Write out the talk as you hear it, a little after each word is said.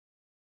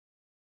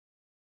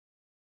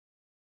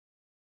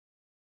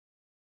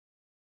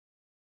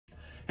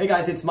Hey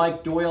guys, it's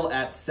Mike Doyle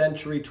at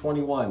Century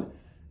 21.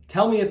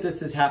 Tell me if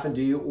this has happened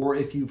to you or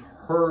if you've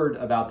heard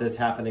about this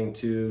happening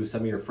to some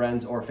of your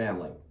friends or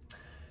family.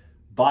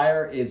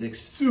 Buyer is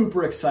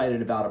super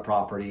excited about a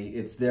property.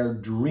 It's their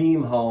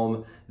dream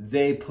home.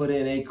 They put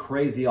in a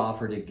crazy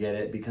offer to get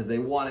it because they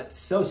want it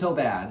so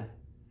bad.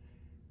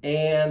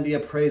 And the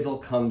appraisal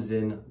comes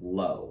in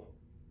low,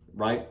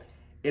 right?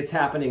 It's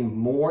happening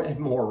more and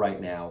more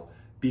right now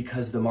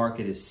because the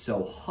market is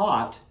so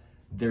hot.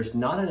 There's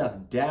not enough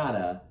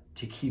data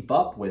to keep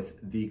up with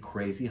the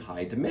crazy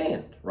high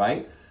demand,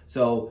 right?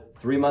 So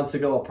 3 months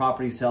ago, a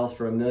property sells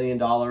for $1 million.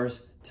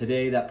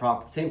 Today, that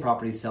same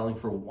property is selling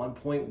for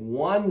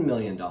 $1.1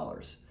 million.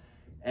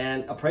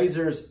 And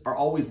appraisers are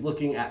always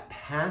looking at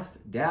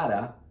past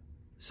data.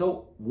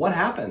 So what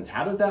happens?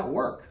 How does that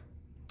work?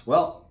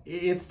 Well,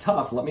 it's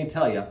tough, let me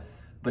tell you.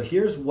 But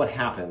here's what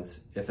happens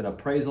if an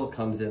appraisal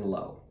comes in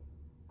low.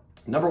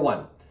 Number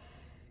one,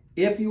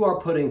 if you are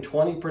putting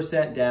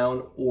 20%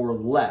 down or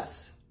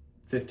less,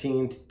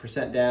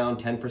 15% down,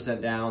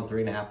 10% down,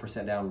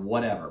 3.5% down,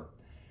 whatever.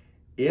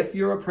 If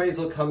your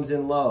appraisal comes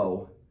in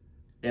low,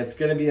 it's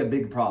going to be a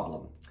big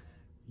problem.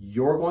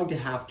 You're going to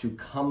have to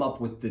come up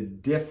with the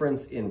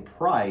difference in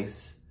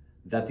price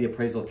that the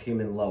appraisal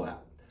came in low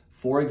at.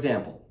 For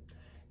example,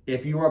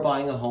 if you are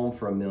buying a home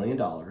for $1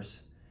 million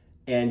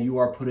and you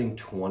are putting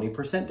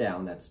 20%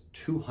 down, that's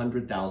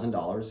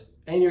 $200,000,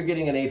 and you're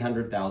getting an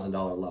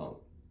 $800,000 loan.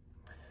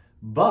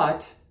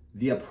 But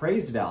the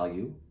appraised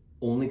value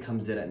only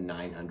comes in at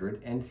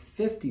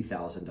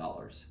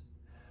 $950,000.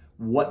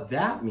 What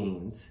that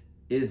means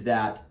is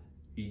that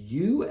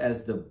you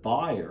as the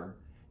buyer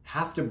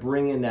have to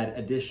bring in that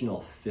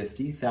additional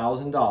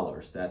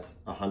 $50,000. That's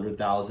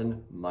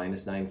 $100,000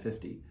 minus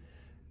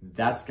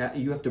 $950,000.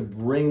 You have to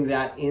bring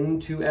that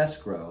into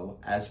escrow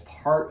as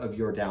part of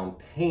your down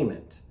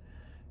payment,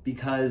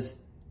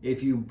 because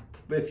if you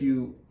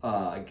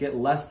get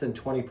less than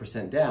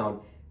 20%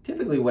 down,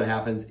 typically what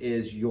happens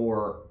is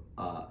your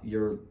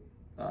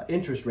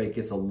interest rate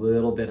gets a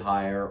little bit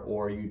higher,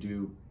 or you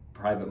do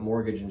private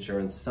mortgage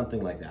insurance,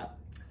 something like that.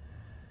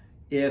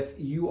 If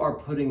you are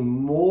putting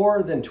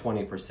more than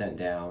 20%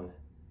 down,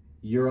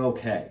 you're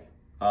okay.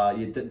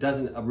 It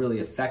doesn't really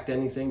affect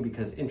anything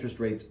because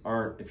interest rates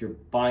aren't, if you're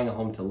buying a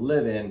home to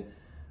live in,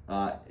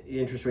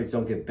 interest rates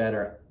don't get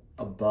better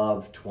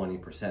above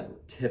 20%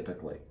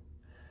 typically.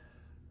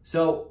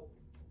 So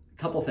a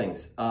couple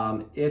things.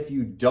 If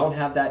you don't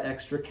have that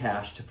extra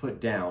cash to put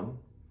down,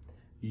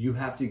 you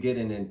have to get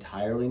an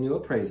entirely new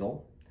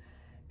appraisal.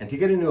 And to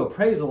get a new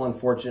appraisal,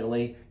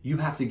 unfortunately, you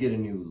have to get a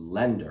new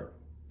lender.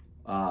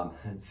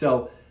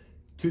 So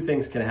two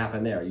things can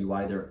happen there. You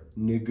either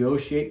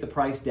negotiate the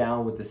price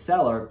down with the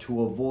seller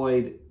to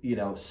avoid,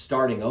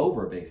 starting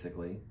over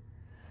basically.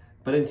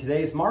 But in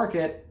today's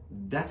market,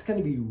 that's going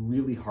to be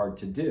really hard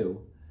to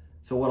do.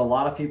 So what a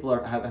lot of people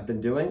have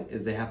been doing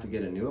is they have to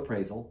get a new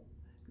appraisal,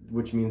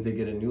 which means they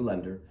get a new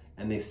lender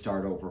and they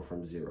start over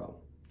from zero.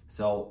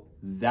 So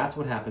that's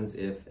what happens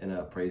if an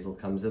appraisal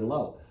comes in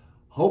low.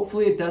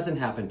 Hopefully it doesn't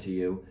happen to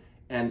you.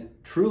 And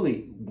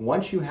truly,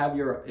 once you have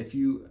if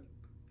you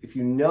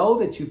know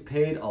that you've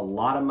paid a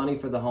lot of money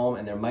for the home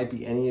and there might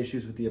be any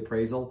issues with the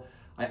appraisal,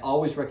 I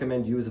always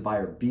recommend you as a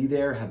buyer be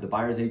there, have the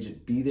buyer's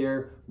agent be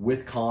there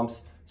with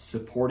comps,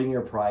 supporting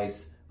your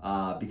price,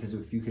 because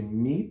if you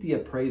can meet the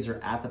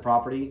appraiser at the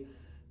property,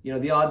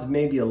 the odds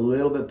may be a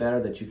little bit better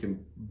that you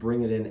can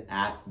bring it in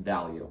at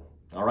value.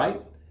 All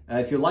right?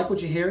 If you like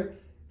what you hear,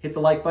 hit the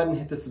like button,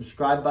 hit the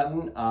subscribe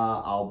button.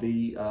 I'll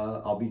be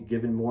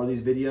giving more of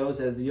these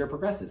videos as the year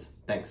progresses.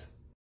 Thanks.